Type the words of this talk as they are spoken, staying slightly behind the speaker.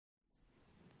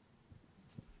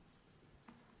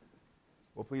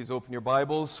Well, please open your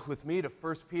Bibles with me to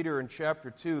 1 Peter in chapter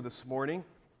 2 this morning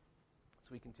as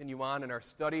we continue on in our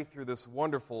study through this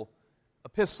wonderful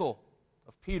epistle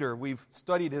of Peter. We've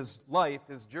studied his life,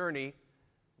 his journey.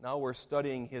 Now we're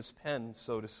studying his pen,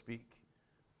 so to speak.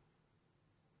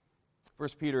 1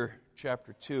 Peter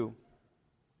chapter 2.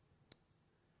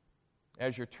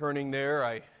 As you're turning there,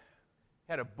 I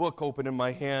had a book open in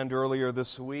my hand earlier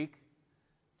this week.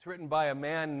 It's written by a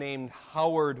man named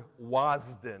Howard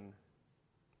Wasden.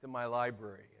 It's in my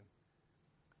library.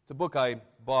 It's a book I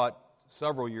bought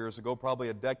several years ago, probably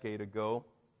a decade ago.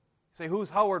 You say,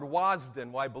 who's Howard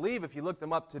Wasden? Well, I believe if you looked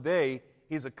him up today,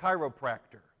 he's a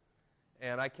chiropractor.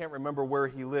 And I can't remember where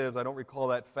he lives. I don't recall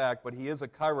that fact, but he is a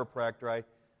chiropractor. I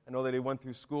know that he went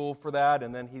through school for that,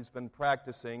 and then he's been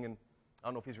practicing. And I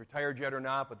don't know if he's retired yet or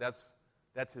not, but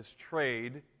that's his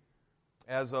trade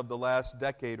as of the last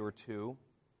decade or two.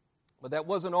 But that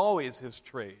wasn't always his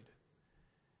trade.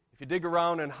 If you dig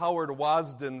around in Howard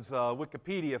Wasden's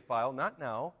Wikipedia file, not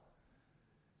now,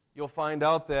 you'll find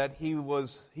out that he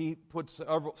put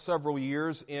several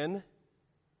years in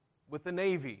with the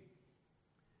Navy.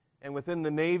 And within the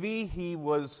Navy, he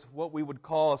was what we would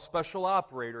call a special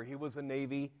operator. He was a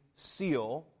Navy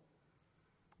SEAL,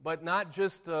 but not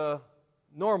just a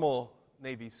normal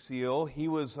Navy SEAL. He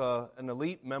was an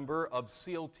elite member of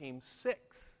SEAL Team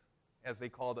 6, as they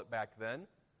called it back then.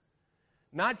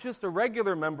 Not just a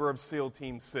regular member of SEAL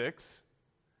Team 6,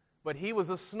 but he was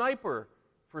a sniper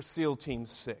for SEAL Team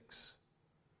 6.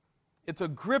 It's a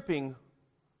gripping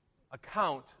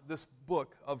account, this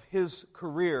book, of his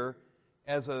career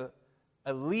as an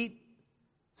elite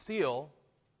SEAL,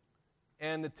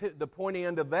 and the pointy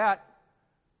end of that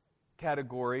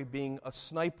category being a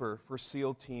sniper for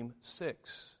SEAL Team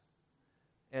 6.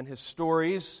 And his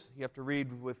stories, you have to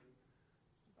read with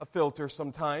a filter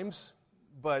sometimes,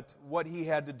 but what he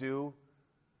had to do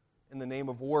in the name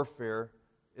of warfare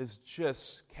is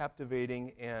just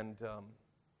captivating and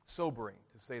sobering,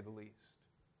 to say the least.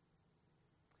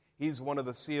 He's one of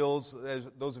the SEALs, as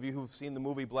those of you who've seen the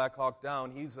movie Black Hawk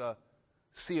Down, he's a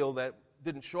SEAL that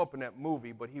didn't show up in that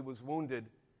movie, but he was wounded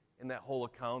in that whole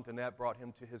account, and that brought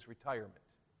him to his retirement.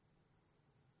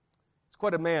 He's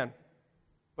quite a man.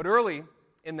 But early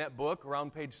in that book,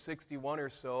 around page 61 or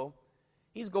so,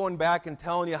 he's going back and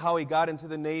telling you how he got into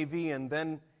the Navy, and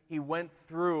then he went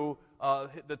through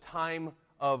the time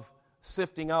of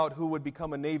sifting out who would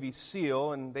become a Navy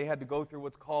SEAL, and they had to go through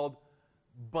what's called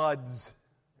BUDS.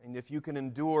 And if you can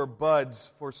endure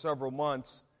BUDS for several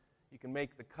months, you can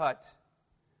make the cut.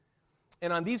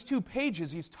 And on these 2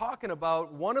 pages, he's talking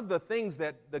about one of the things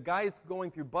that the guys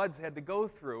going through BUDS had to go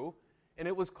through, and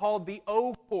it was called the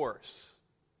O course,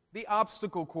 the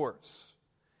obstacle course.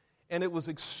 And it was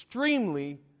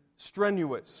extremely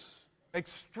strenuous,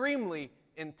 extremely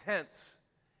intense.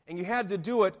 And you had to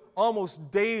do it almost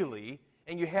daily,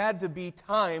 and you had to be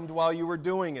timed while you were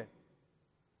doing it.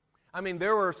 I mean,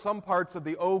 there were some parts of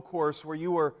the O course where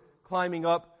you were climbing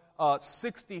up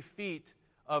 60 feet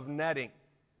of netting.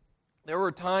 There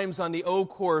were times on the O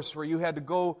course where you had to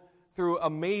go through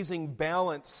amazing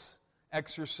balance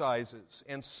exercises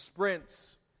and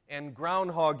sprints and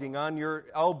groundhogging on your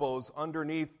elbows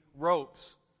underneath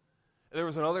ropes. There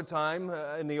was another time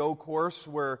in the O course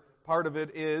where part of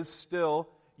it is still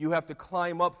you have to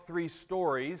climb up 3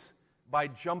 stories by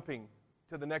jumping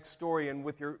to the next story and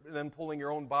then pulling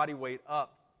your own body weight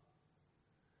up.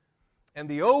 And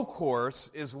the O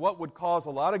course is what would cause a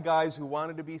lot of guys who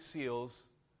wanted to be SEALs,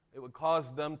 it would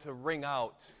cause them to ring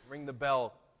the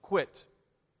bell, quit.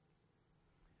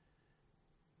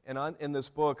 And in this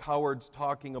book, Howard's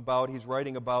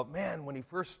writing about, man, when he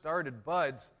first started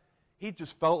BUDS, he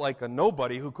just felt like a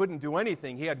nobody who couldn't do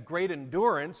anything. He had great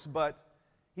endurance, but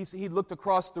he looked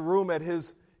across the room at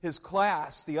his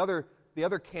class, the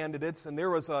other candidates, and there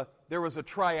was a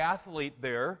triathlete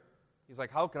there. He's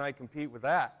like, how can I compete with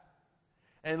that?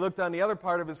 And he looked on the other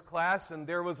part of his class, and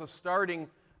there was a starting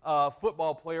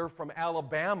football player from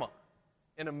Alabama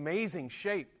in amazing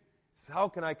shape. He says, how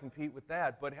can I compete with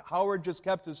that? But Howard just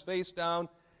kept his face down,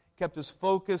 kept his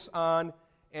focus on,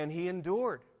 and he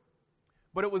endured.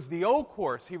 But it was the O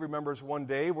course, he remembers one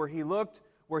day, where he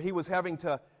was having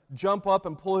to jump up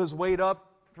and pull his weight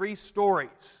up 3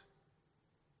 stories.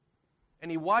 And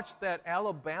he watched that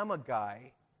Alabama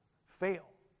guy fail,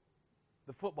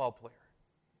 the football player.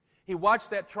 He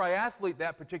watched that triathlete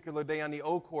that particular day on the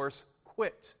O course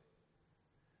quit.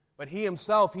 But he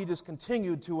himself, he just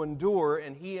continued to endure,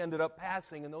 and he ended up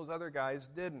passing, and those other guys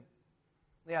didn't.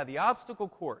 Yeah, the obstacle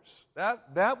course,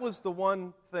 that was the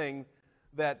one thing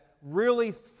that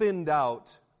really thinned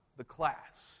out the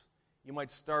class. You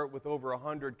might start with over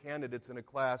 100 candidates in a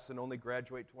class and only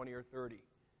graduate 20 or 30.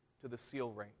 to the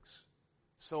SEAL ranks.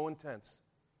 So intense.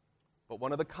 But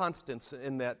one of the constants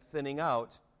in that thinning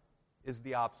out is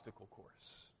the obstacle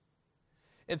course.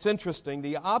 It's interesting,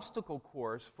 the obstacle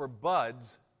course for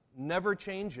buds never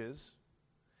changes.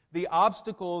 The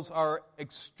obstacles are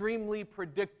extremely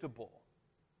predictable.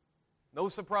 No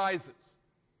surprises.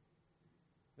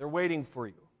 They're waiting for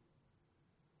you.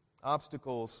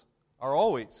 Obstacles are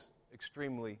always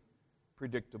extremely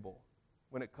predictable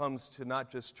when it comes to not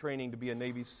just training to be a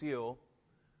Navy SEAL,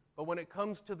 but when it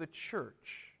comes to the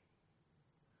church,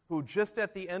 who just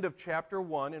at the end of chapter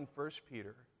 1 in 1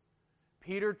 Peter,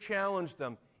 Peter challenged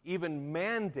them, even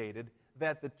mandated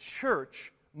that the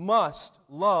church must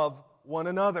love one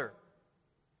another.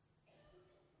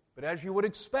 But as you would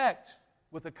expect,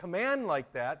 with a command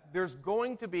like that, there's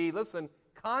going to be, listen,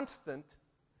 constant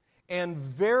and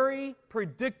very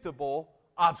predictable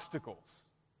obstacles.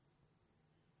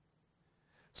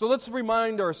 So let's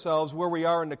remind ourselves where we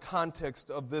are in the context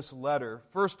of this letter.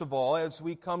 First of all, as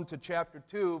we come to chapter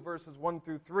 2, verses 1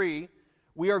 through 3,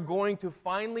 we are going to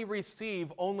finally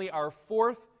receive only our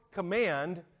fourth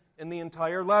command in the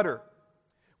entire letter.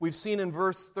 We've seen in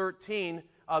verse 13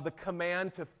 the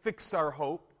command to fix our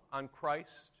hope on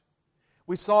Christ.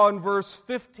 We saw in verse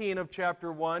 15 of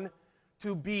chapter 1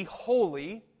 to be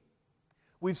holy.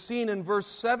 We've seen in verse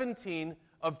 17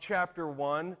 of chapter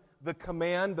 1 the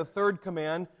command, the third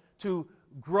command, to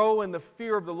grow in the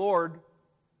fear of the Lord,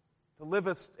 to live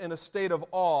in a state of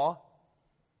awe.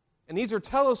 And these are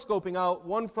telescoping out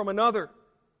one from another.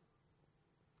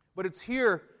 But it's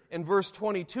here in verse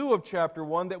 22 of chapter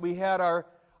 1 that we had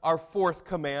our fourth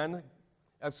command.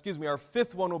 Our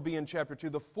fifth one will be in chapter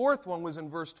 2. The fourth one was in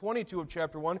verse 22 of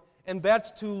chapter 1, and that's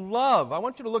to love. I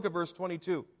want you to look at verse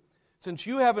 22. Since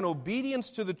you have in obedience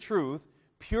to the truth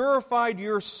purified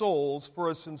your souls for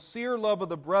a sincere love of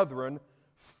the brethren,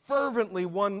 fervently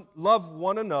love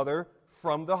one another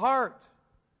from the heart.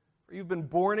 For you've been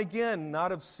born again,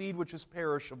 not of seed which is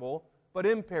perishable, but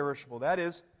imperishable. That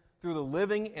is, through the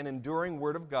living and enduring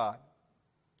Word of God.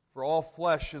 For all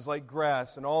flesh is like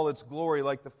grass, and all its glory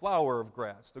like the flower of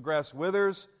grass. The grass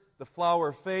withers, the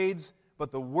flower fades,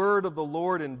 but the word of the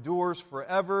Lord endures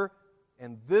forever.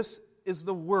 And this is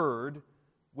the word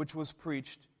which was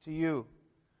preached to you.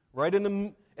 Right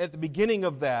at the beginning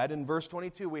of that, in verse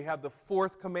 22, we have the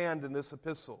fourth command in this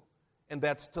epistle, and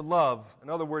that's to love. In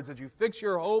other words, as you fix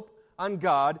your hope on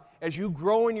God, as you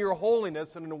grow in your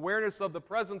holiness and an awareness of the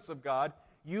presence of God,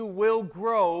 you will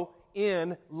grow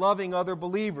in loving other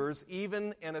believers,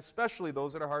 even and especially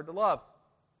those that are hard to love.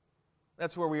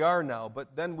 That's where we are now.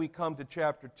 But then we come to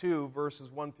chapter 2, verses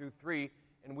 1 through 3,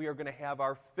 and we are going to have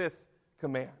our fifth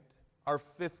command. Our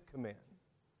fifth command.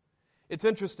 It's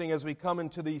interesting as we come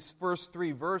into these first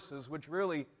three verses, which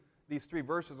really, these three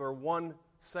verses are one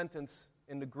sentence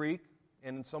in the Greek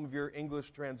and in some of your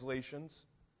English translations.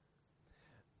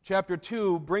 Chapter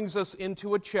 2 brings us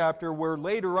into a chapter where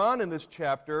later on in this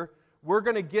chapter, we're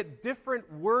going to get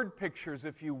different word pictures,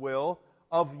 if you will,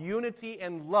 of unity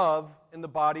and love in the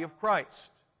body of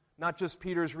Christ. Not just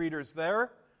Peter's readers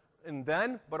there and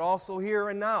then, but also here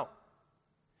and now.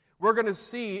 We're going to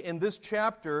see in this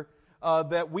chapter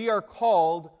that we are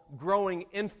called growing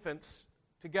infants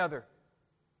together.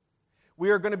 We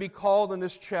are going to be called in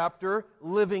this chapter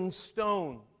living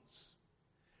stones.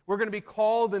 We're going to be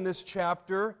called in this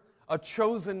chapter a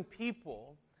chosen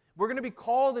people. We're going to be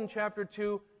called in chapter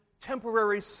 2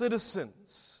 temporary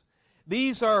citizens.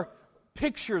 These are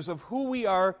pictures of who we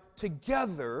are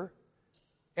together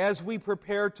as we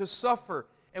prepare to suffer.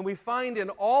 And we find in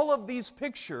all of these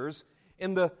pictures,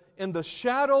 in the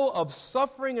shadow of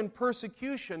suffering and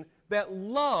persecution, that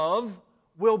love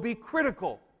will be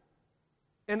critical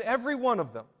in every one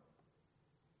of them.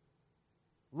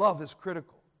 Love is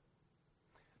critical.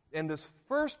 And this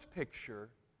first picture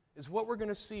is what we're going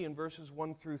to see in verses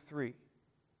 1 through 3.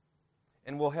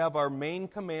 And we'll have our main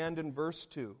command in verse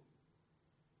 2.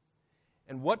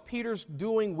 And what Peter's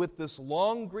doing with this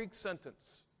long Greek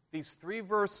sentence, these three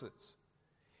verses,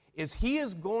 is he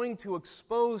is going to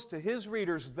expose to his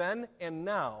readers then and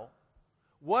now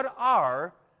what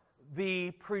are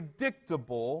the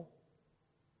predictable,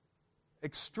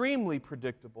 extremely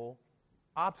predictable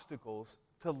obstacles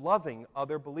to loving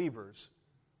other believers,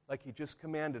 like he just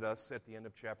commanded us at the end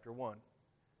of chapter 1.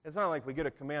 It's not like we get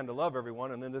a command to love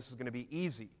everyone and then this is going to be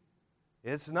easy.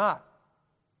 It's not.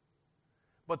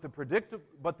 But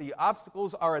the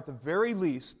obstacles are at the very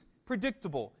least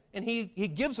predictable. And he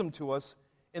gives them to us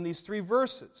in these three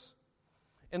verses.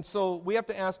 And so we have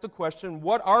to ask the question,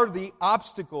 what are the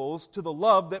obstacles to the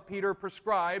love that Peter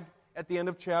prescribed at the end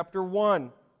of chapter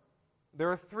 1? There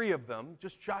are three of them.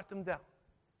 Just jot them down.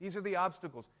 These are the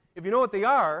obstacles. If you know what they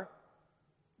are,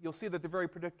 you'll see that they're very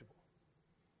predictable.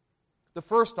 The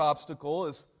first obstacle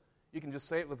is, you can just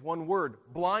say it with one word,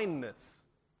 blindness.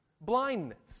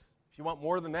 Blindness. If you want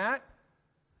more than that,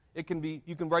 you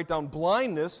can write down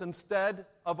blindness instead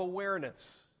of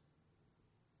awareness.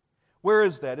 Where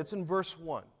is that? It's in verse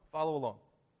 1. Follow along.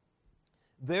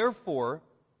 Therefore,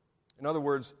 in other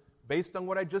words, based on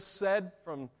what I just said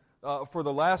for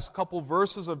the last couple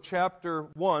verses of chapter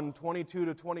 1, 22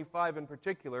 to 25 in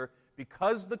particular,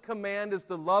 because the command is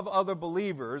to love other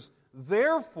believers,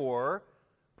 therefore,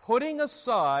 putting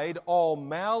aside all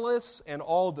malice and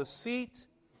all deceit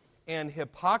and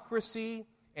hypocrisy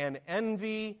and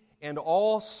envy and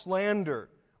all slander.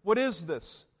 What is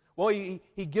this? Well,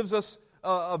 he gives us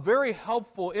a very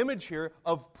helpful image here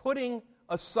of putting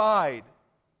aside.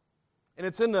 And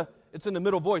it's in the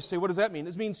middle voice. Say, what does that mean?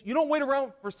 It means you don't wait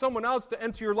around for someone else to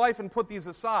enter your life and put these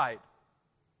aside.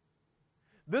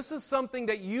 This is something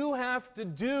that you have to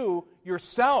do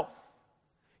yourself.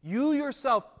 You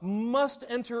yourself must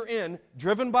enter in,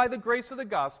 driven by the grace of the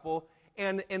gospel,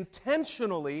 and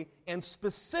intentionally and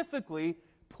specifically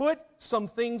put some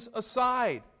things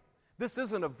aside. This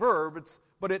isn't a verb,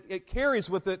 but it carries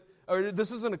with it, or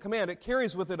this isn't a command, it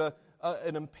carries with it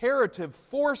an imperative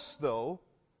force, though,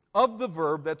 of the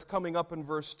verb that's coming up in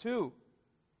verse 2.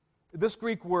 This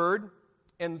Greek word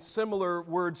and similar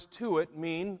words to it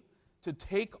mean to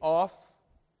take off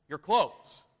your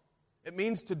clothes. It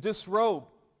means to disrobe.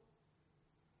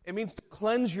 It means to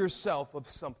cleanse yourself of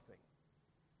something.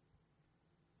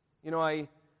 You know,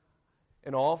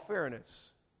 in all fairness,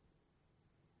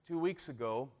 2 weeks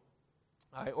ago,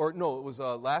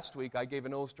 last week, I gave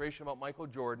an illustration about Michael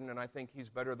Jordan, and I think he's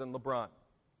better than LeBron.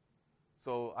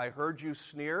 So I heard you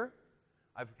sneer.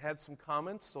 I've had some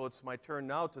comments, so it's my turn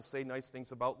now to say nice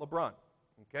things about LeBron.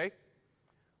 Okay?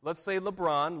 Let's say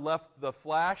LeBron left the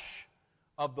flash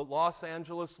of the Los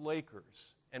Angeles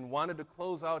Lakers and wanted to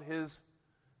close out his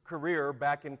career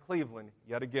back in Cleveland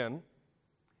yet again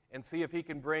and see if he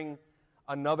can bring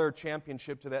another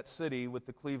championship to that city with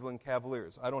the Cleveland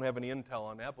Cavaliers. I don't have any intel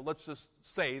on that, but let's just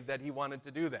say that he wanted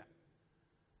to do that.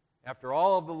 After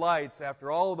all of the lights,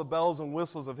 after all of the bells and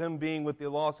whistles of him being with the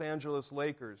Los Angeles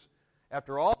Lakers,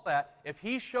 after all that, if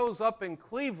he shows up in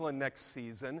Cleveland next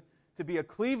season to be a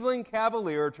Cleveland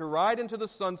Cavalier, to ride into the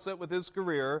sunset with his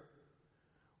career,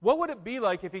 what would it be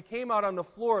like if he came out on the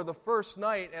floor the first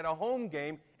night at a home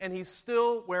game and he's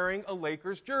still wearing a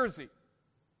Lakers jersey?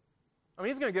 I mean,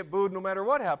 he's going to get booed no matter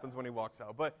what happens when he walks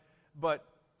out. But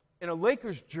in a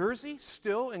Lakers jersey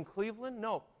still in Cleveland?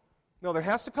 No. No, there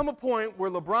has to come a point where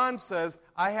LeBron says,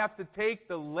 I have to take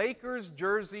the Lakers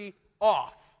jersey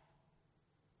off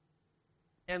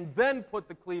and then put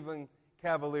the Cleveland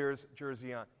Cavaliers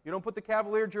jersey on. You don't put the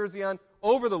Cavalier jersey on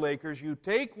over the Lakers. You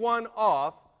take one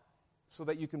off so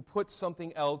that you can put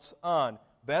something else on.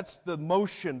 That's the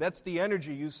motion. That's the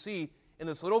energy you see in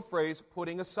this little phrase,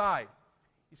 putting aside.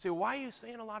 You say, why are you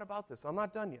saying a lot about this? I'm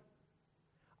not done yet.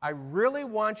 I really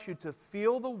want you to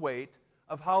feel the weight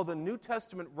of how the New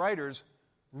Testament writers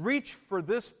reach for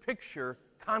this picture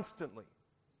constantly.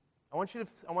 I want you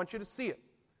to see it.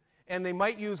 And they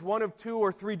might use one of two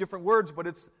or three different words, but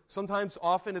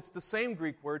often it's the same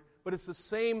Greek word, but it's the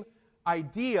same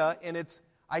idea, and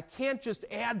I can't just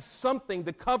add something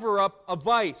to cover up a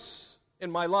vice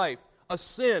in my life, a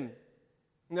sin.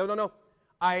 No.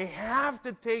 I have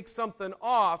to take something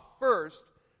off first,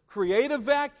 create a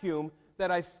vacuum that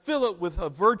I fill it with a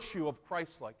virtue of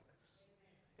Christ-likeness.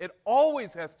 It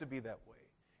always has to be that way.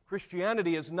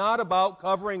 Christianity is not about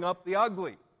covering up the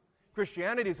ugly.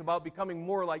 Christianity is about becoming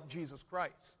more like Jesus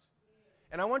Christ.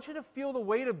 And I want you to feel the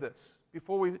weight of this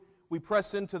before we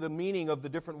press into the meaning of the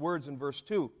different words in verse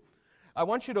 2. I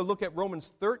want you to look at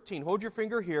Romans 13. Hold your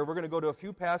finger here. We're going to go to a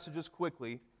few passages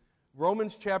quickly.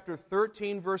 Romans chapter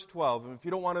 13, verse 12. And if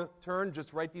you don't want to turn,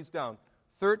 just write these down.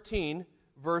 13,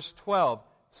 verse 12.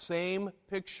 Same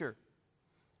picture.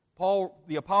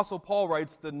 The Apostle Paul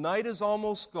writes, the night is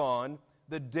almost gone,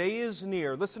 the day is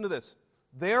near. Listen to this.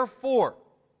 Therefore,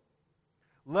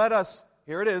 let us,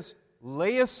 here it is,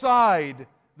 lay aside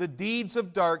the deeds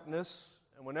of darkness.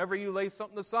 And whenever you lay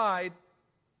something aside,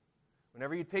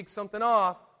 whenever you take something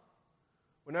off,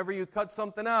 whenever you cut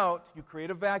something out, you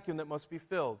create a vacuum that must be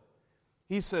filled.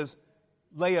 He says,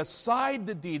 lay aside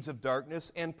the deeds of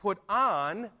darkness and put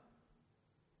on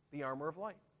the armor of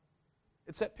light.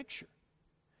 It's that picture.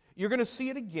 You're going to see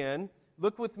it again.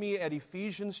 Look with me at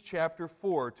Ephesians chapter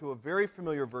 4, to a very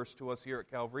familiar verse to us here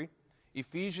at Calvary.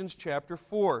 Ephesians chapter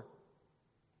 4.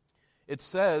 It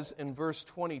says in verse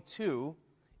 22,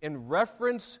 in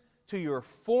reference to your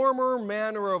former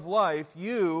manner of life,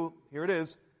 you, here it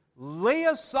is, lay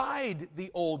aside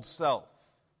the old self,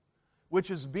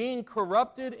 which is being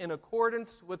corrupted in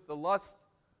accordance with the lust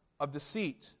of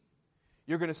deceit.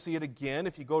 You're going to see it again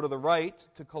if you go to the right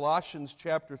to Colossians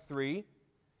chapter 3.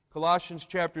 Colossians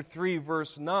chapter 3,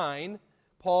 verse 9,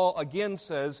 Paul again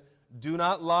says, do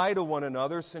not lie to one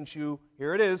another, since you,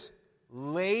 here it is,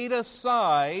 laid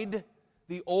aside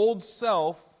the old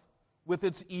self with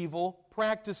its evil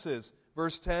practices.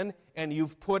 Verse 10, and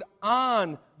you've put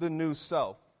on the new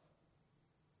self.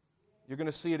 You're going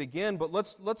to see it again, but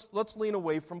let's lean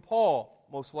away from Paul,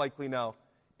 most likely now,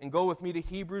 and go with me to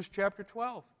Hebrews chapter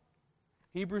 12.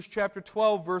 Hebrews chapter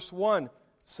 12, verse 1.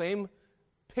 Same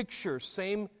picture,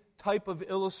 same type of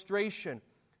illustration.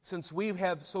 Since we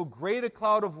have so great a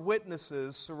cloud of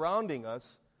witnesses surrounding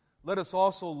us, let us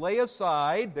also lay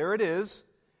aside, there it is,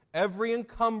 every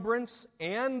encumbrance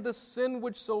and the sin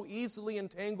which so easily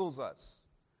entangles us.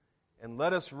 And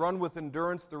let us run with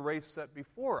endurance the race set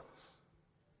before us.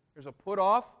 There's a put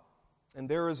off, and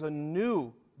there is a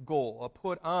new goal, a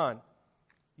put on.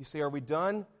 You say, are we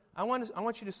done? I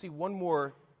want you to see one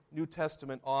more New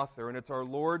Testament author, and it's our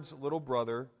Lord's little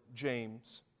brother,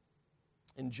 James.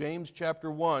 In James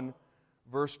chapter 1,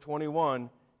 verse 21,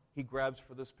 he grabs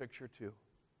for this picture too.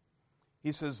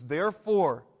 He says,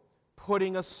 therefore,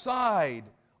 putting aside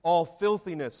all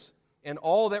filthiness and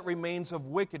all that remains of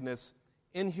wickedness,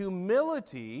 in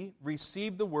humility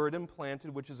receive the word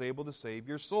implanted, which is able to save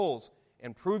your souls,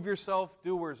 and prove yourself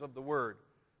doers of the word.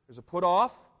 There's a put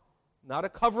off, not a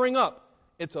covering up.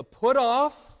 It's a put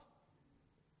off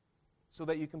so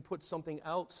that you can put something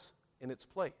else in its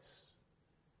place.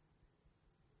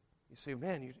 You say,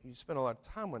 man, you spend a lot of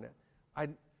time on it.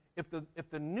 If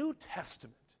the New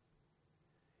Testament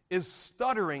is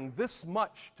stuttering this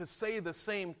much to say the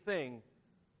same thing,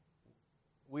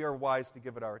 we are wise to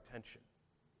give it our attention.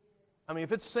 I mean,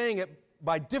 if it's saying it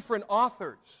by different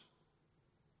authors,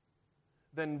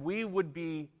 then we would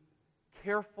be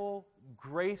careful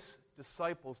grace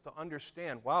disciples to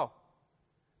understand, wow,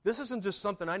 this isn't just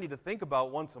something I need to think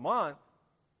about once a month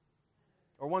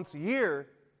or once a year.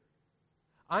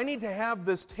 I need to have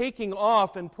this taking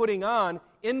off and putting on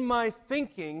in my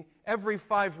thinking every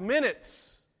 5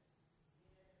 minutes.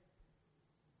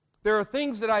 There are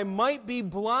things that I might be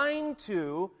blind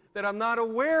to that I'm not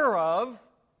aware of.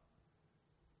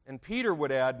 And Peter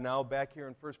would add now, back here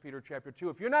in 1 Peter chapter 2,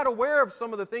 if you're not aware of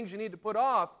some of the things you need to put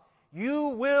off, you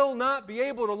will not be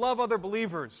able to love other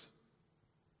believers.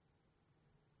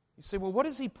 You say, well, what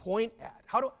does he point at?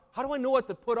 How do I know what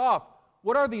to put off?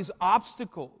 What are these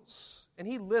obstacles? And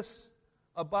he lists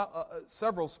about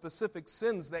several specific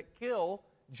sins that kill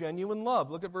genuine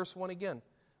love. Look at verse 1 again.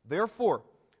 Therefore,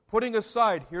 putting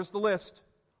aside, here's the list,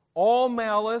 all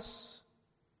malice,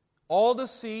 all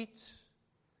deceit,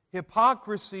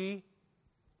 hypocrisy,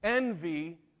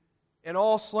 envy, and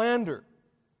all slander.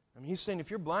 I mean, he's saying if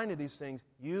you're blind to these things,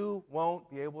 you won't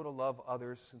be able to love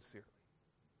others sincerely.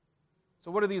 So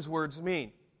what do these words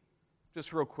mean?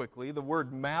 Just real quickly, the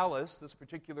word malice, this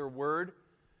particular word,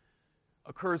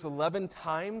 occurs 11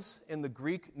 times in the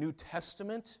Greek New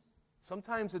Testament.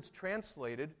 Sometimes it's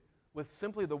translated with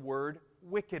simply the word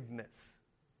wickedness.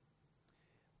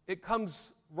 It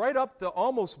comes right up to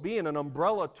almost being an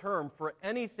umbrella term for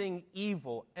anything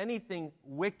evil, anything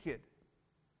wicked.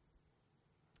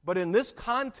 But in this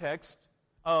context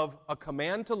of a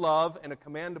command to love and a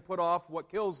command to put off what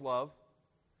kills love,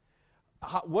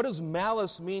 what does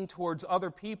malice mean towards other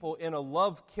people in a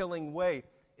love-killing way?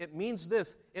 It means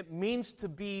this. It means to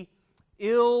be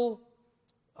ill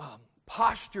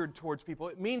postured towards people.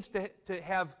 It means to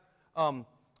have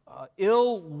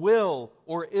ill will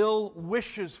or ill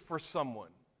wishes for someone.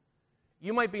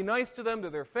 You might be nice to them to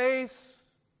their face,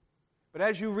 but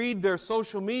as you read their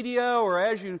social media or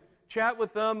as you chat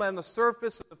with them on the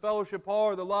surface of the fellowship hall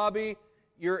or the lobby,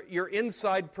 your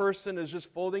inside person is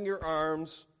just folding your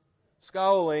arms,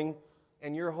 scowling,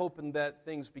 and you're hoping that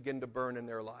things begin to burn in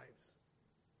their lives.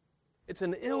 It's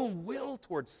an ill will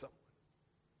towards someone.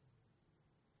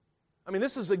 I mean,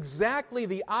 this is exactly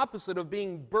the opposite of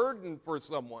being burdened for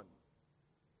someone.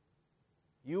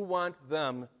 You want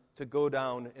them to go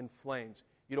down in flames.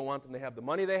 You don't want them to have the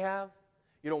money they have.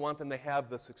 You don't want them to have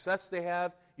the success they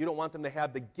have. You don't want them to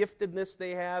have the giftedness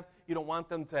they have. You don't want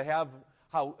them to have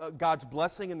God's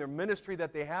blessing in their ministry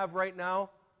that they have right now.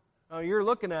 You're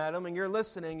looking at them and you're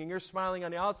listening and you're smiling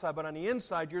on the outside, but on the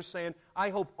inside you're saying, I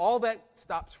hope all that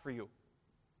stops for you.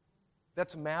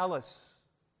 That's malice.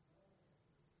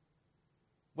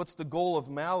 What's the goal of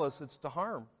malice? It's to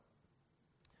harm.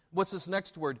 What's this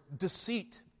next word?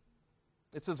 Deceit.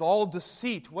 It says all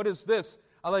deceit. What is this?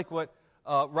 I like what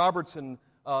Robertson,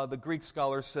 the Greek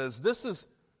scholar, says. This is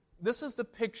this is the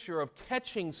picture of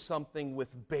catching something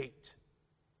with bait.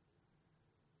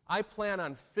 I plan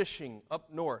on fishing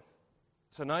up north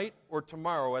tonight or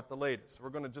tomorrow at the latest. We're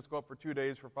going to just go up for 2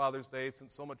 days for Father's Day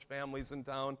since so much family's in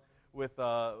town. We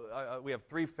have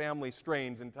 3 family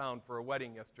strains in town for a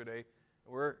wedding yesterday.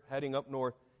 We're heading up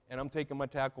north, and I'm taking my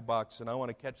tackle box, and I want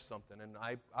to catch something. And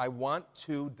I want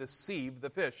to deceive the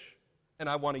fish. And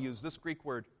I want to use this Greek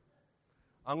word.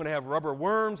 I'm going to have rubber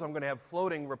worms. I'm going to have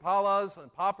floating rapalas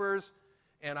and poppers.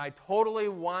 And I totally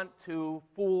want to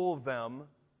fool them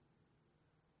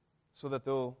so that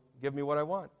they'll give me what I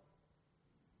want.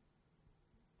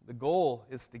 The goal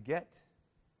is to get.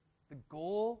 The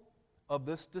goal of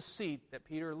this deceit that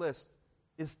Peter lists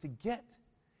is to get.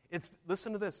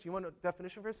 Listen to this. You want a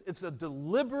definition for this? It's a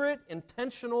deliberate,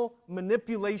 intentional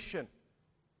manipulation.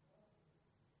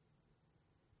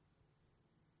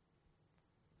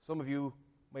 Some of you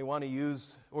may want to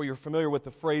use, or you're familiar with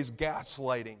the phrase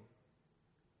gaslighting.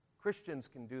 Christians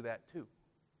can do that too.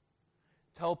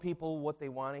 Tell people what they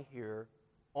want to hear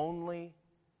only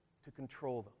to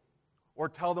control them. Or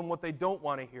tell them what they don't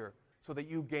want to hear so that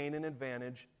you gain an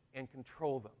advantage and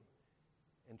control them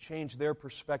and change their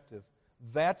perspective.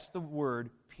 That's the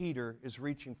word Peter is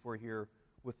reaching for here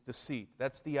with deceit.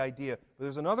 That's the idea. But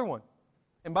there's another one.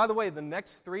 And by the way, the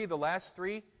next 3, the last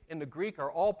 3 in the Greek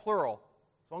are all plural.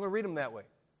 So I'm going to read them that way.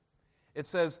 It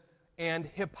says, and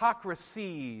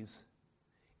hypocrisies,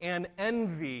 and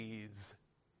envies,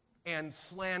 and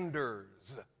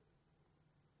slanders.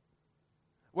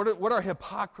 What are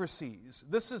hypocrisies?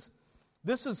 This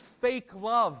is fake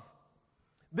love.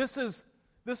 This is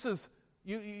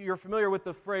you're familiar with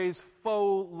the phrase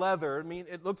faux leather. I mean,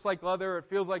 it looks like leather, it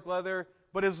feels like leather,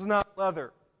 but it's not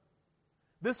leather.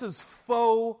 This is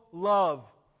faux love.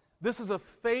 This is a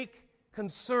fake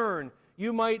concern.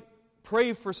 You might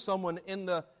pray for someone in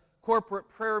the corporate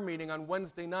prayer meeting on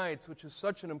Wednesday nights, which is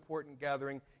such an important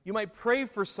gathering. You might pray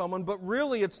for someone, but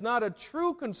really it's not a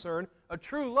true concern, a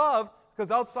true love,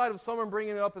 because outside of someone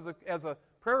bringing it up as a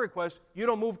prayer request, you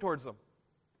don't move towards them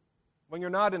when you're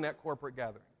not in that corporate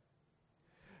gathering.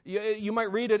 You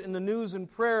might read it in the news and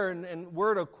prayer and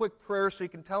word a quick prayer so you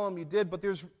can tell them you did, but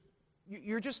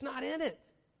you're just not in it.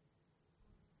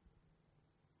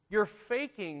 You're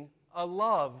faking a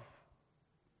love.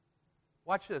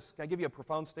 Watch this. Can I give you a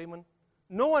profound statement?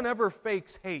 No one ever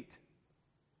fakes hate.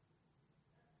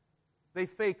 They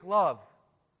fake love.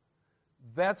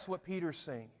 That's what Peter's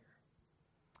saying here.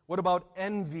 What about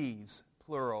envies,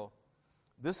 plural?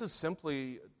 This is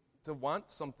simply to want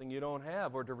something you don't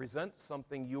have or to resent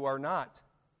something you are not.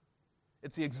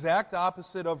 It's the exact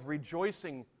opposite of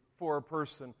rejoicing for a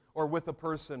person or with a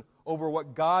person over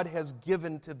what God has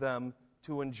given to them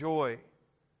to enjoy.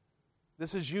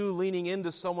 This is you leaning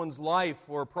into someone's life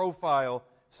or profile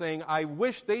saying, I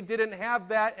wish they didn't have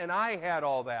that and I had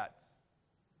all that.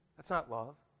 That's not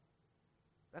love.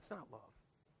 That's not love.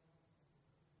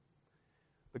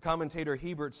 The commentator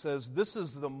Hebert says this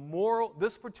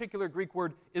particular Greek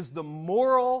word is the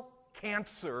moral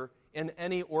cancer in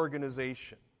any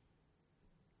organization.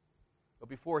 But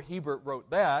before Hebert wrote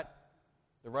that,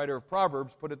 the writer of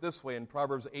Proverbs put it this way in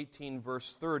Proverbs 18,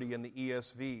 verse 30 in the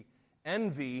ESV.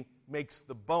 Envy makes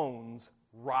the bones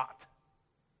rot.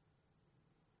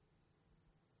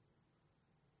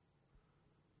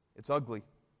 It's ugly.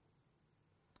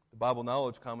 The Bible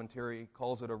Knowledge Commentary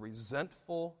calls it a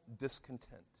resentful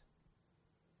discontent.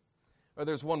 Or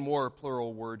there's one more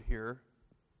plural word here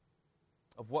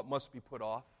of what must be put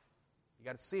off. You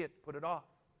got to see it, put it off.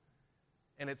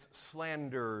 And it's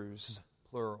slanders,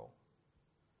 plural.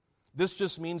 This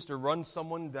just means to run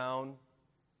someone down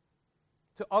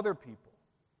to other people.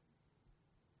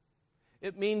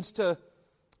 It means to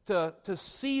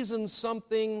season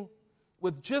something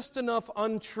with just enough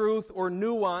untruth or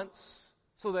nuance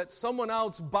so that someone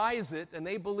else buys it and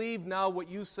they believe now what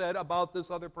you said about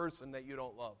this other person that you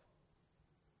don't love.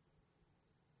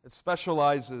 It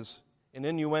specializes in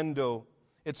innuendo.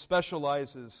 It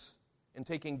specializes in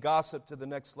taking gossip to the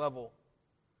next level.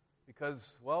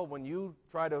 Because, well, when you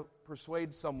try to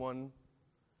persuade someone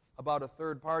about a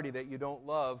third party that you don't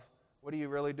love, what are you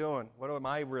really doing? What am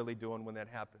I really doing when that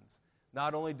happens?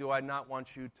 Not only do I not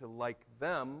want you to like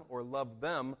them or love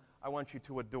them, I want you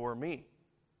to adore me.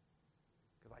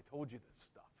 Because I told you this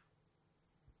stuff.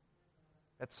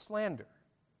 That's slander.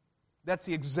 That's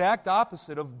the exact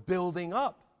opposite of building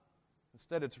up.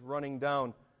 Instead, it's running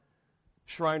down.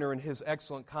 Schreiner, in his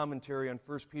excellent commentary on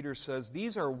 1 Peter, says,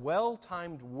 these are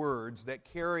well-timed words that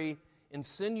carry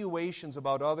insinuations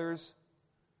about others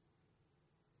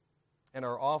and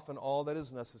are often all that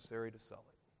is necessary to sell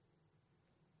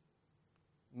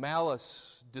it.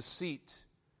 Malice, deceit,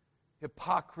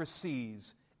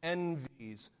 hypocrisies,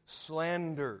 envies,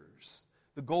 slanders.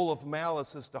 The goal of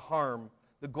malice is to harm.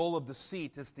 The goal of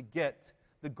deceit is to get.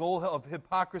 The goal of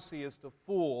hypocrisy is to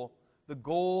fool. The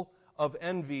goal of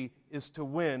envy is to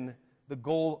win. The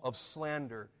goal of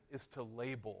slander is to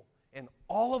label. And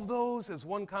all of those, as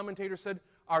one commentator said,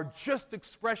 are just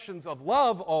expressions of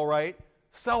love, all right,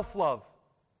 self-love.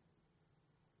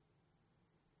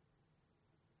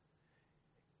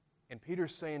 And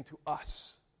Peter's saying to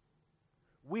us,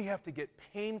 we have to get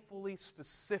painfully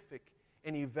specific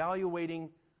in evaluating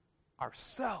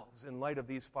ourselves in light of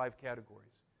these 5 categories.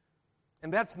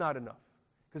 And that's not enough,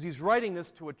 because he's writing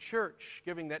this to a church,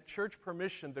 giving that church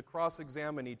permission to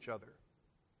cross-examine each other.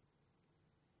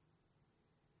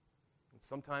 And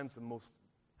sometimes the most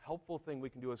helpful thing we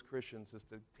can do as Christians is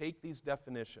to take these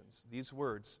definitions, these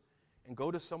words, and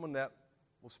go to someone that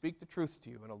will speak the truth to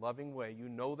you in a loving way. You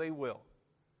know they will.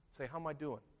 Say, how am I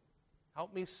doing?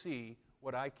 Help me see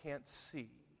what I can't see.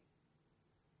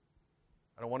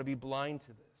 I don't want to be blind to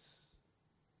this.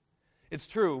 It's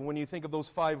true, when you think of those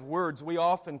 5 words, we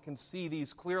often can see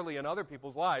these clearly in other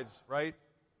people's lives, right?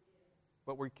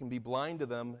 But we can be blind to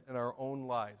them in our own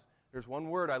lives. There's one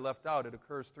word I left out. It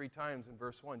occurs 3 times in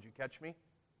verse 1. Did you catch me?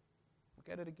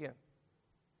 Look at it again.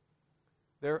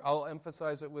 There, I'll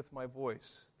emphasize it with my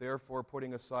voice. Therefore,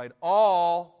 putting aside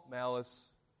all malice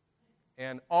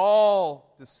and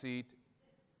all deceit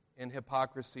and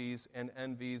hypocrisies and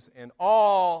envies and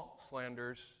all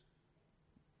slanders.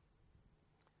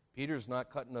 Peter's not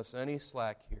cutting us any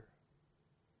slack here.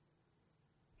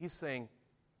 He's saying,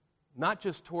 not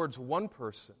just towards one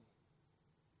person,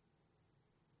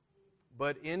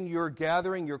 but in your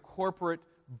gathering, your corporate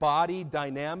body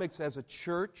dynamics as a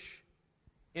church,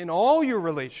 in all your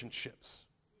relationships,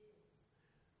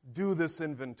 do this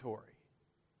inventory.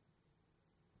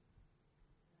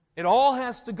 It all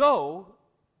has to go,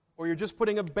 or you're just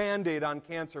putting a Band-Aid on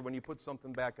cancer when you put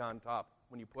something back on top,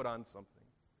 when you put on something.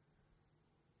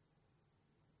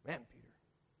 Man, Peter,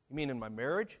 you mean in my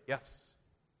marriage? Yes.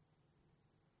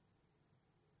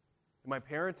 In my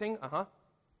parenting? Uh-huh.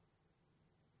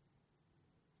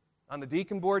 On the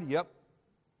deacon board? Yep.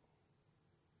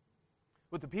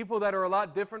 With the people that are a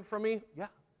lot different from me? Yeah.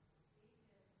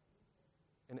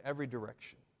 In every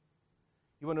direction.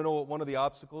 You want to know what one of the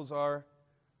obstacles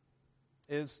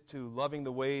is to loving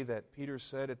the way that Peter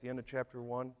said at the end of chapter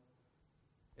 1?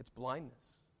 It's blindness.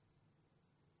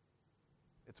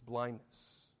 It's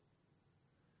blindness.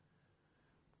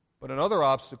 But another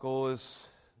obstacle is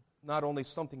not only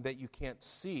something that you can't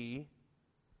see,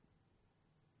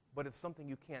 but it's something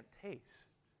you can't taste.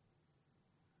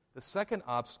 The second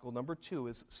obstacle, number 2,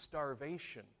 is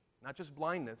starvation. Not just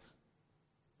blindness,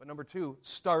 but number 2,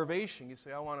 starvation. You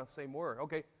say, I want to say more.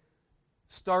 Okay.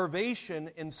 Starvation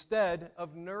instead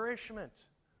of nourishment.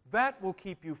 That will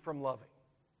keep you from loving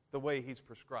the way he's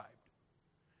prescribed.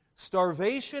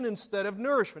 Starvation instead of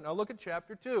nourishment. Now look at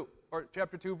chapter 2,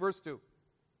 verse 2.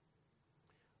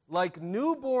 Like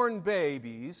newborn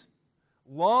babies,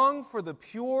 long for the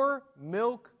pure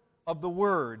milk of the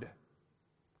word,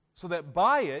 so that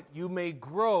by it you may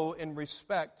grow in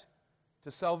respect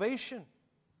to salvation.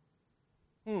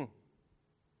 Did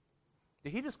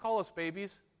he just call us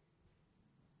babies?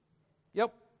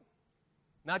 Yep.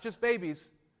 Not just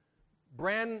babies.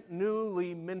 Brand new,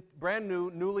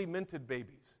 newly minted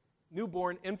babies.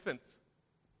 Newborn infants.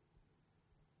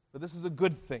 But this is a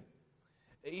good thing.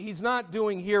 He's not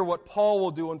doing here what Paul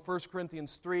will do in 1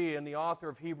 Corinthians 3 and the author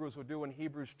of Hebrews will do in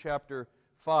Hebrews chapter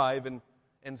 5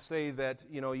 and say that,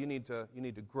 you need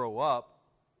to grow up.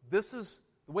 This is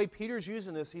the way Peter's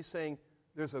using this. He's saying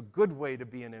there's a good way to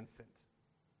be an infant.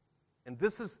 And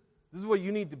this is what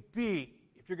you need to be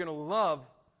if you're going to love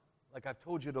like I've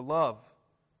told you to love.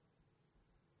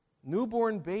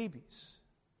 Newborn babies.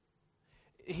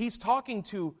 He's talking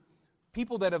to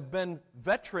people that have been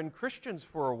veteran Christians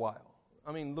for a while.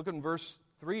 I mean, look in verse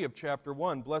 3 of chapter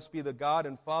 1. Blessed be the God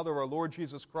and Father of our Lord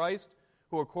Jesus Christ,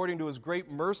 who according to his great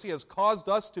mercy has caused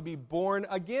us to be born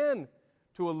again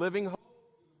to a living hope,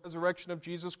 the resurrection of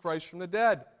Jesus Christ from the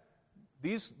dead.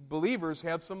 These believers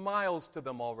have some miles to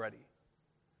them already.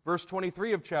 Verse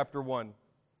 23 of chapter 1.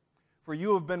 For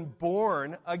you have been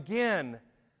born again,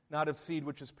 not of seed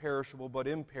which is perishable, but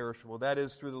imperishable. That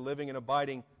is, through the living and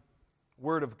abiding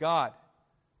Word of God.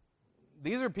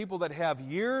 These are people that have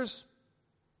years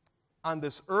on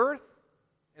this earth,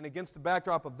 and against the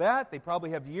backdrop of that, they probably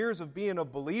have years of being a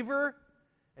believer.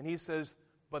 And he says,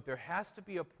 but there has to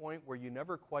be a point where you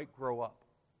never quite grow up.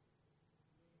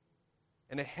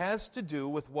 And it has to do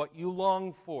with what you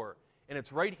long for. And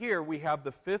it's right here we have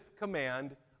the 5th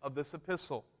command of this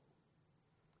epistle.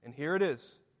 And here it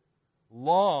is.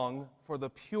 long for the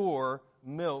pure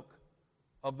milk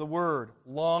of the Word.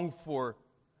 Long for.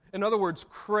 In other words,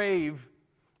 crave.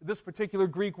 This particular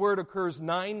Greek word occurs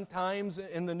 9 times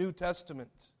in the New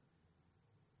Testament.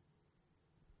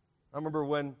 I remember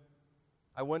when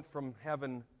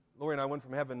Lori and I went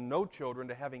from having no children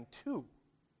to having 2.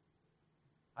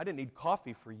 I didn't need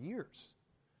coffee for years.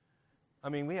 I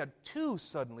mean, we had 2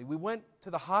 suddenly. We went to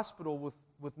the hospital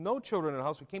with no children in the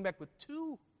house. We came back with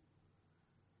 2.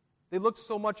 They looked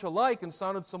so much alike and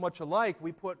sounded so much alike.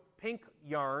 We put pink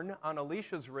yarn on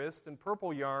Alicia's wrist and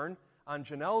purple yarn on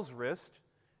Janelle's wrist.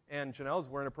 And Janelle's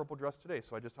wearing a purple dress today,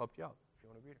 so I just helped you out if you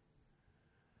want to read her.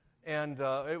 And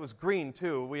it was green,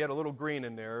 too. We had a little green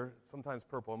in there, sometimes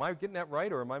purple. Am I getting that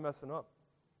right, or am I messing up?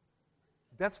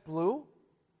 That's blue?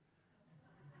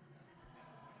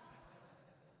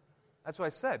 That's what I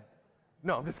said.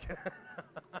 No, I'm just kidding.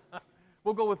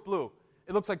 We'll go with blue.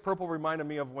 It looks like purple reminded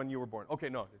me of when you were born. Okay,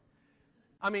 no.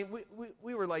 I mean,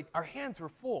 we were like, our hands were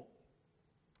full.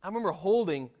 I remember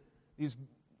holding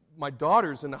my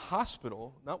daughters in the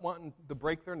hospital, not wanting to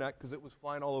break their neck because it was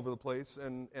flying all over the place,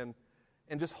 and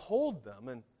just hold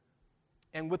them.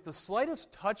 And with the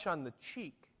slightest touch on the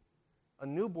cheek, a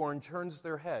newborn turns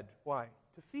their head. Why?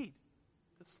 To feed.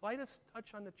 The slightest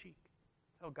touch on the cheek.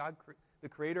 That's how God, the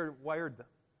Creator, wired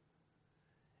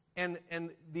them. And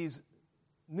these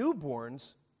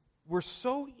newborns were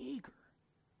so eager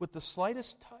with the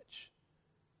slightest touch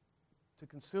to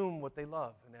consume what they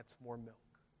love, and that's more milk.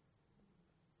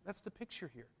 That's the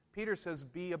picture here. Peter says,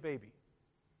 be a baby.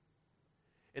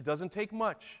 It doesn't take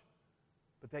much,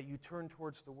 but that you turn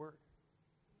towards the Word.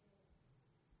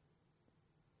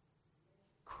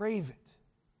 Crave it.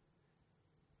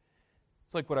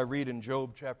 It's like what I read in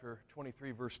Job chapter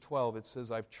 23, verse 12. It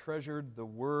says, I've treasured the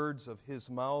words of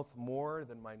his mouth more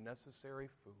than my necessary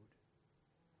food.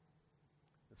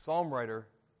 The psalm writer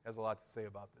has a lot to say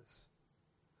about this.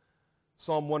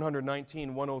 Psalm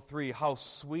 119, 103, how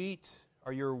sweet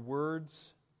are your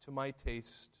words to my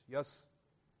taste. Yes,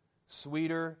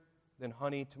 sweeter than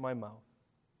honey to my mouth.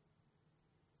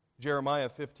 Jeremiah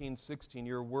 15, 16,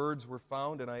 your words were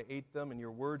found and I ate them, and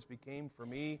your words became for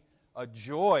me a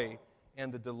joy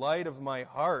and the delight of my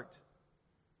heart.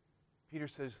 Peter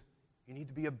says, you need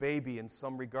to be a baby in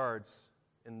some regards,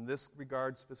 in this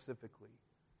regard specifically.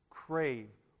 Crave,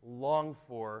 long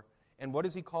for, and what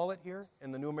does he call it here?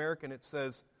 In the New American it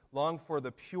says, long for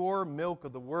the pure milk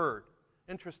of the Word.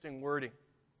 Interesting wording.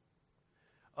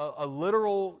 A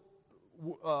literal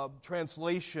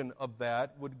translation of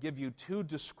that would give you 2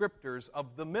 descriptors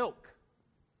of the milk.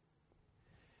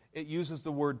 It uses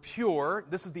the word pure.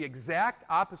 This is the exact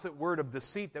opposite word of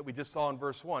deceit that we just saw in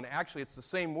verse 1. Actually, it's the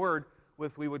same word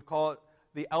with, we would call it,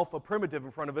 the alpha primitive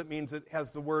in front of it, means it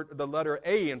has the letter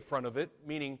A in front of it,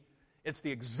 meaning it's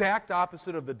the exact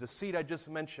opposite of the deceit I just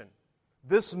mentioned.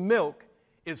 This milk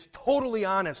is totally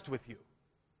honest with you.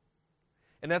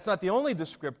 And that's not the only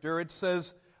descriptor. It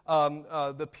says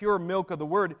the pure milk of the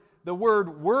Word. The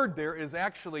word there is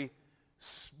actually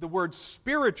the word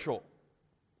spiritual.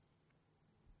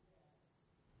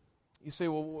 You say,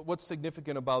 well, what's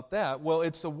significant about that? Well,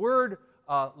 it's the word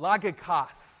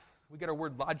logikos. We get our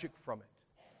word logic from it.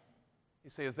 You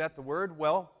say, is that the word?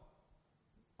 Well,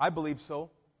 I believe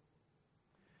so.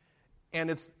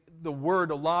 And it's the word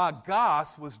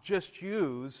logos was just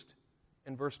used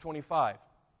in verse 25.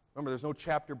 Remember, there's no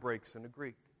chapter breaks in the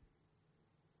Greek.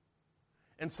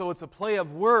 And so it's a play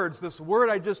of words. This word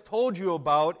I just told you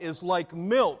about is like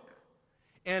milk.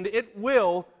 And it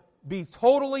will be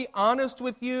totally honest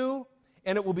with you,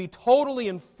 and it will be totally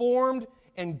informed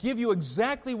and give you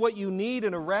exactly what you need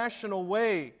in a rational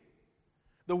way.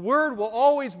 The Word will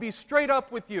always be straight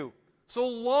up with you. So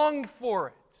long for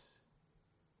it.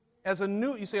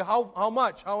 You say, how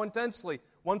much? How intensely?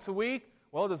 Once a week?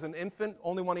 Well, does an infant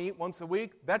only want to eat once a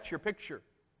week? That's your picture.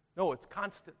 No, it's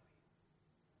constantly.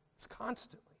 It's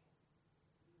constantly.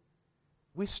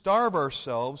 We starve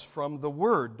ourselves from the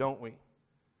Word, don't we?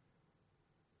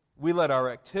 We let our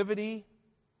activity,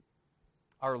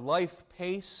 our life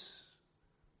pace,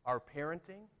 our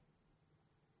parenting,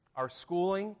 our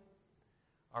schooling,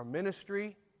 our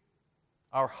ministry,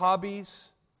 our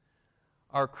hobbies,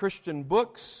 our Christian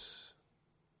books,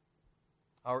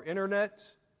 our internet,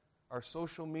 our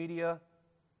social media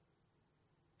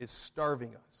is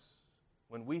starving us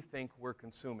when we think we're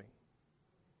consuming.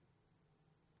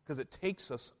 Because it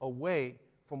takes us away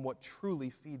from what truly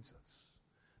feeds us.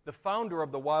 The founder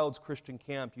of the Wilds Christian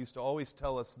Camp used to always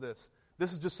tell us this.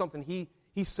 This is just something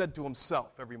he said to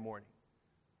himself every morning.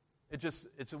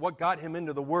 It's what got him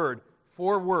into the Word.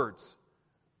 4 words.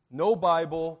 No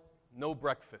Bible, no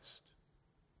breakfast.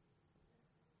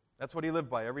 That's what he lived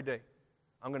by every day.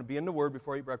 I'm going to be in the Word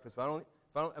before I eat breakfast.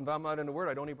 If I'm not in the Word,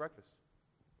 I don't eat breakfast.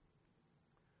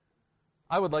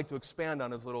 I would like to expand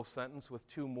on his little sentence with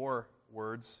two more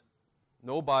words.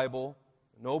 No Bible,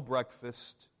 no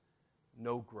breakfast,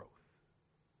 no growth.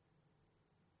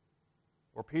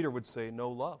 Or Peter would say, no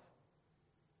love.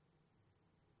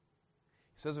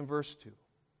 He says in verse 2,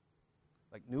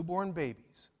 like newborn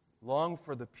babies, long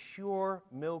for the pure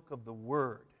milk of the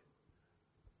Word,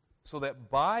 so that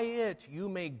by it you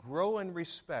may grow in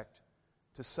respect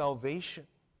to salvation.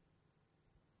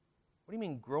 What do you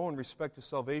mean grow in respect to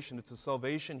salvation? It's the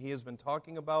salvation he has been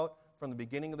talking about from the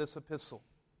beginning of this epistle.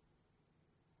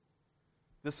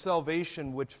 This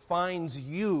salvation which finds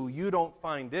you, you don't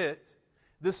find it.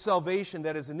 This salvation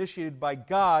that is initiated by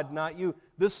God, not you.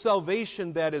 This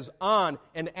salvation that is on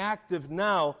and active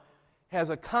now has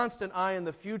a constant eye in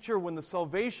the future when the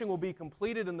salvation will be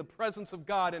completed in the presence of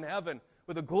God in heaven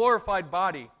with a glorified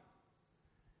body.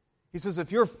 He says,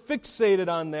 if you're fixated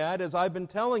on that, as I've been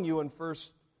telling you in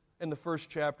the first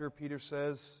chapter, Peter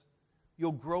says,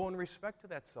 you'll grow in respect to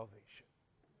that salvation.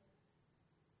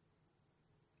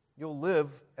 You'll live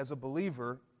as a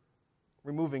believer,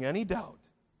 removing any doubt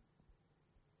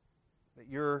that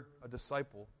you're a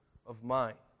disciple of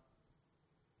mine.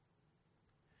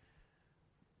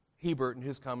 Hebert, in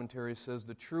his commentary, says,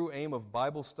 the true aim of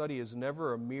Bible study is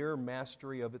never a mere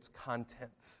mastery of its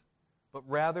contents, but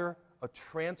rather a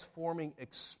transforming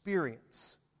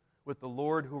experience with the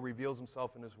Lord who reveals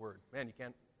himself in his Word. Man, you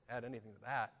can't add anything to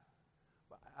that.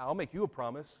 I'll make you a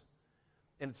promise,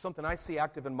 and it's something I see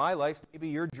active in my life. Maybe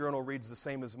your journal reads the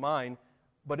same as mine,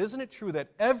 but isn't it true that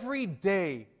every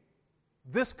day,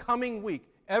 this coming week,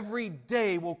 every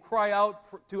day will cry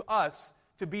out to us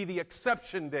to be the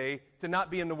exception day to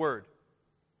not be in the Word?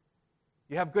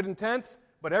 You have good intents,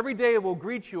 but every day it will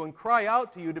greet you and cry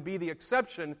out to you to be the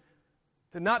exception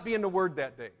to not be in the Word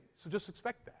that day. So just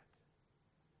expect that.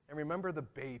 And remember, the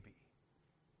baby,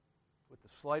 with the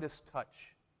slightest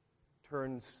touch,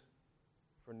 turns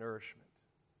for nourishment.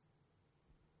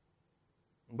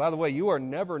 And by the way, you are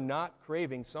never not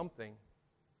craving something.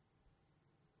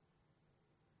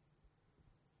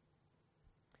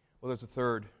 Well, there's a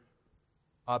third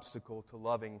obstacle to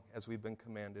loving as we've been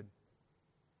commanded.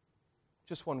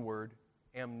 Just one word,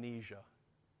 amnesia.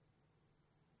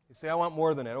 You say, I want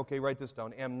more than that. Okay, write this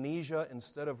down. Amnesia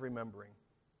instead of remembering.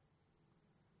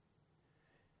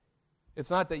 It's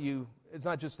not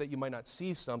just that you might not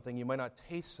see something, you might not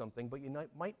taste something, but you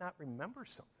might not remember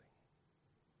something.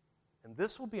 And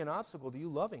this will be an obstacle to you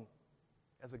loving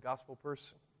as a gospel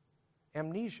person.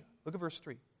 Amnesia. Look at verse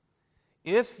 3.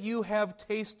 If you have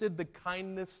tasted the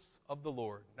kindness of the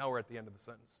Lord. Now we're at the end of the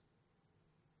sentence.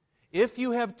 If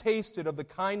you have tasted of the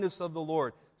kindness of the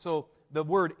Lord. So the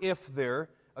word if there,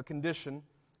 a condition,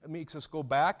 it makes us go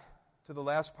back to the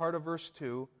last part of verse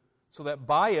 2, so that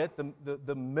by it,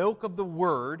 the milk of the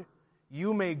Word,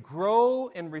 you may grow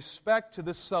in respect to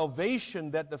the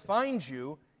salvation that defines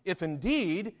you, if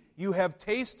indeed you have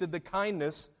tasted the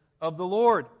kindness of the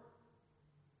Lord.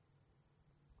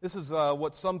 This is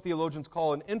what some theologians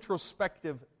call an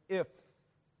introspective if.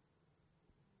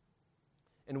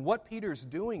 And what Peter's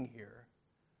doing here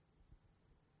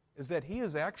is that he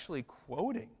is actually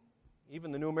quoting.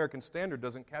 Even the New American Standard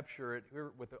doesn't capture it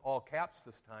here with all caps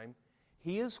this time.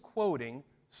 He is quoting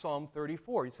Psalm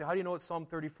 34. You say, how do you know it's Psalm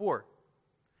 34?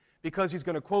 Because he's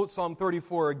going to quote Psalm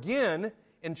 34 again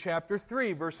in chapter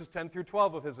 3, verses 10 through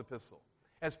 12 of his epistle.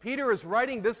 As Peter is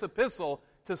writing this epistle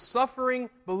to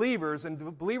suffering believers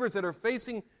and believers that are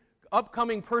facing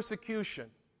upcoming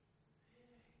persecution,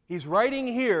 he's writing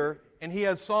here, and he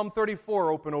has Psalm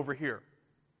 34 open over here.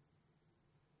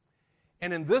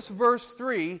 And in this verse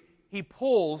 3, he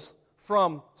pulls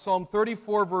from Psalm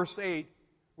 34, verse 8,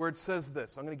 where it says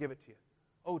this. I'm going to give it to you.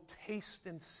 Oh, taste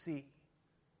and see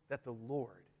that the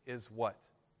Lord is what?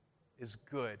 Is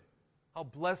good. How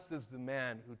blessed is the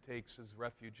man who takes his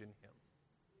refuge in him.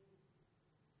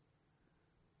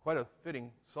 Quite a fitting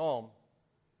psalm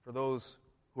for those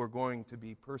who are going to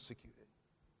be persecuted.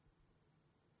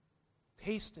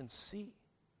 Taste and see.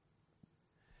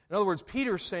 In other words,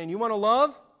 Peter's saying, you want to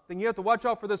love? Then you have to watch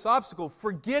out for this obstacle.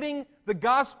 Forgetting the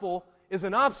gospel is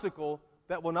an obstacle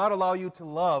that will not allow you to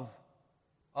love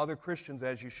other Christians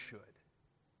as you should.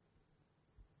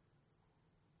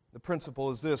 The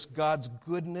principle is this: God's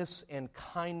goodness and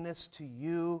kindness to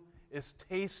you is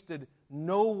tasted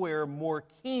nowhere more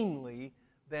keenly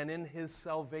than in His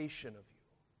salvation of you.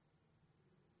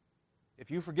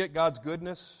 If you forget God's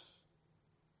goodness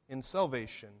in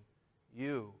salvation,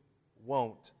 you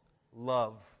won't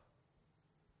love.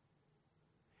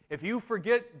 If you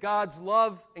forget God's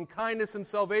love and kindness and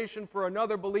salvation for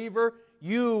another believer,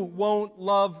 you won't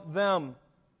love them.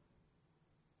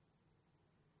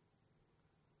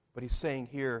 But he's saying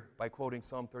here, by quoting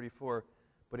Psalm 34,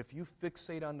 but if you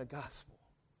fixate on the gospel,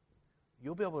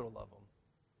 you'll be able to love them.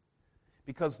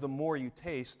 Because the more you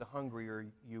taste, the hungrier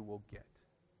you will get.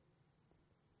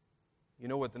 You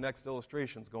know what the next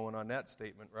illustration's going on that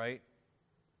statement, right?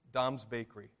 Dom's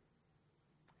Bakery.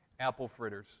 Apple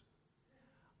fritters.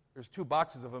 There's 2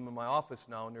 boxes of them in my office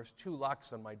now, and there's 2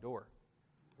 locks on my door.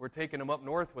 We're taking them up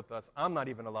north with us. I'm not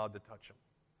even allowed to touch them.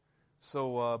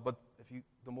 So, but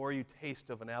the more you taste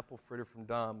of an apple fritter from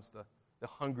Dom's, the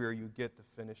hungrier you get to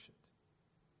finish it.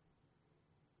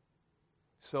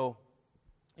 So,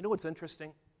 you know what's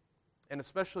interesting? And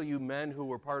especially you men who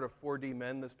were part of 4D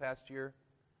Men this past year,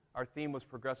 our theme was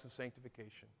progressive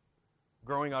sanctification.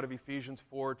 Growing out of Ephesians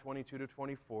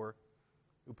 4:22-24,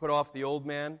 we put off the old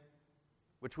man,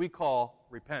 which we call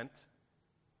repent.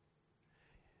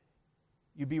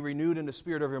 You be renewed in the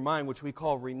spirit of your mind, which we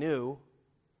call renew.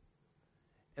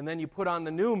 And then you put on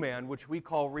the new man, which we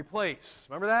call replace.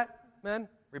 Remember that, men?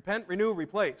 Repent, renew,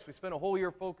 replace. We spent a whole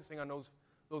year focusing on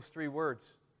those 3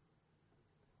 words.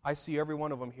 I see every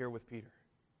one of them here with Peter.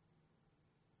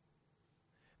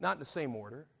 Not in the same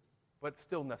order, but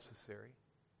still necessary.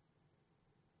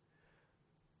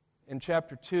 In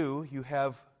chapter 2, you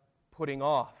have putting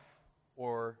off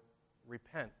or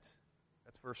repent.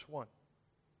 That's verse 1.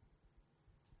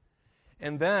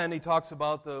 And then he talks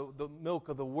about the milk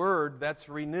of the word, that's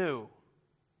renew.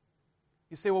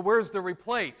 You say, well, where's the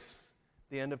replace?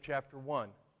 The end of chapter 1.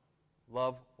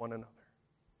 Love one another.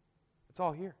 It's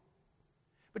all here.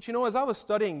 But you know, as I was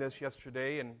studying this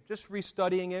yesterday and just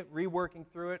restudying it, reworking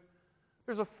through it,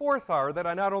 there's a 4th R that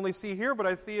I not only see here, but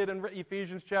I see it in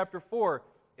Ephesians chapter 4.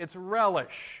 It's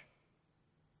relish.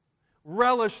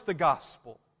 Relish the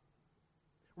gospel.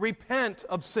 Repent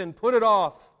of sin. Put it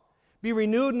off. Be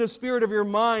renewed in the spirit of your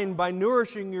mind by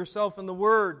nourishing yourself in the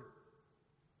Word.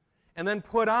 And then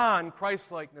put on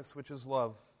Christ-likeness, which is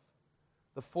love.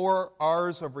 The 4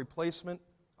 R's of replacement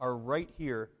are right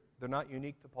here. They're not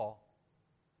unique to Paul.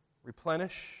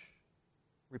 Replenish,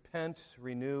 repent,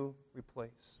 renew,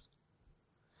 replace.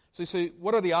 So you say,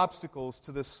 what are the obstacles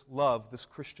to this love, this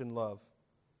Christian love?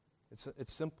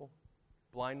 It's simple.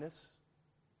 Blindness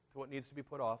to what needs to be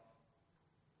put off.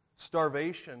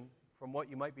 Starvation from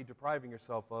what you might be depriving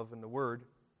yourself of in the Word.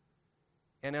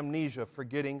 And amnesia,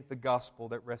 forgetting the gospel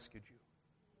that rescued you.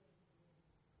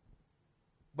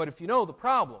 But if you know the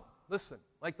problem, listen,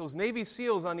 like those Navy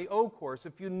SEALs on the O course,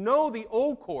 if you know the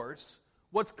O course,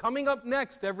 what's coming up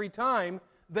next every time,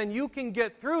 then you can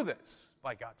get through this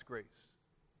by God's grace.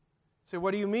 So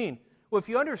what do you mean? Well, if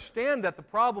you understand that the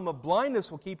problem of blindness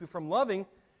will keep you from loving,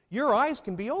 your eyes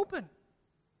can be open.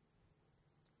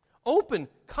 Open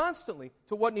constantly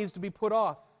to what needs to be put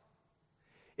off.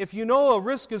 If you know a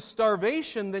risk is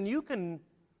starvation, then you can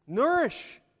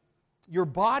nourish your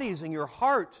bodies and your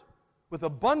heart with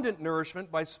abundant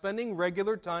nourishment by spending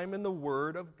regular time in the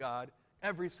Word of God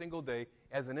every single day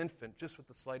as an infant, just with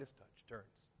the slightest touch, turns.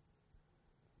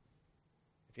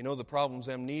 If you know the problem's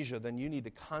amnesia, then you need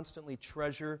to constantly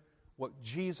treasure what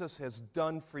Jesus has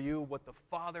done for you, what the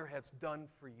Father has done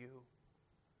for you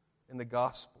in the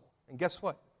gospel. And guess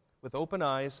what? With open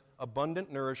eyes,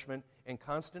 abundant nourishment, and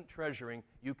constant treasuring,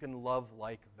 you can love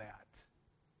like that.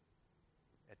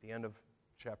 At the end of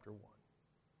chapter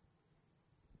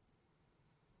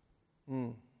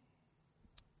 1.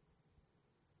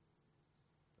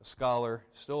 A scholar,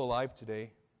 still alive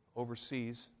today,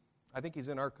 overseas. I think he's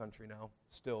in our country now,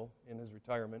 still, in his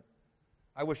retirement.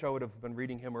 I wish I would have been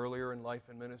reading him earlier in life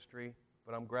and ministry,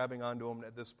 but I'm grabbing onto him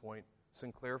at this point.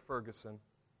 Sinclair Ferguson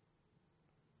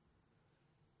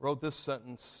wrote this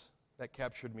sentence that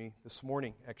captured me this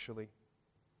morning, actually.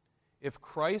 If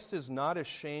Christ is not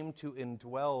ashamed to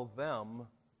indwell them,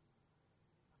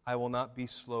 I will not be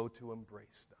slow to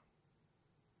embrace them.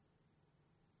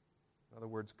 In other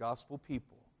words, gospel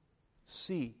people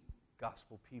see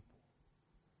gospel people,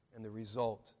 and the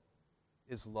result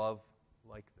is love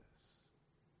like this.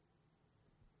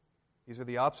 These are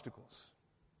the obstacles.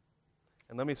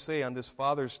 And let me say, on this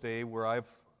Father's Day, where I've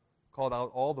called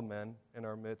out all the men in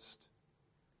our midst,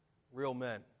 real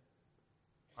men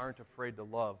aren't afraid to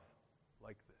love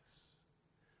like this.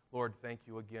 Lord, thank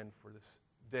you again for this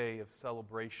day of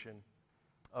celebration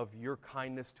of your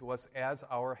kindness to us as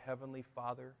our Heavenly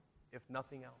Father, if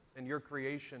nothing else, and your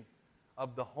creation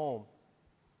of the home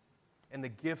and the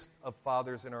gifts of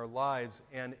fathers in our lives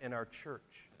and in our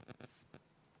church.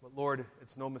 But Lord,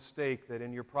 it's no mistake that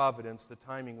in your providence, the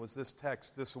timing was this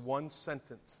text, this one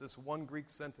sentence, this one Greek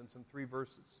sentence in 3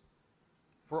 verses,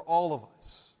 for all of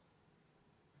us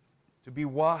to be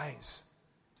wise,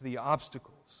 to the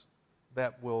obstacles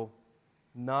that will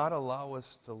not allow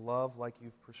us to love like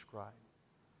you've prescribed,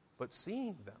 but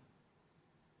seeing them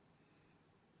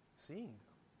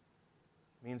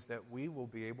means that we will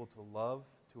be able to love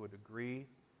to a degree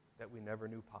that we never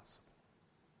knew possible.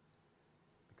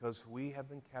 Because we have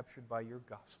been captured by your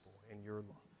gospel and your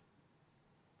love.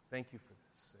 Thank you for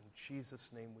this. In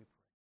Jesus' name we pray.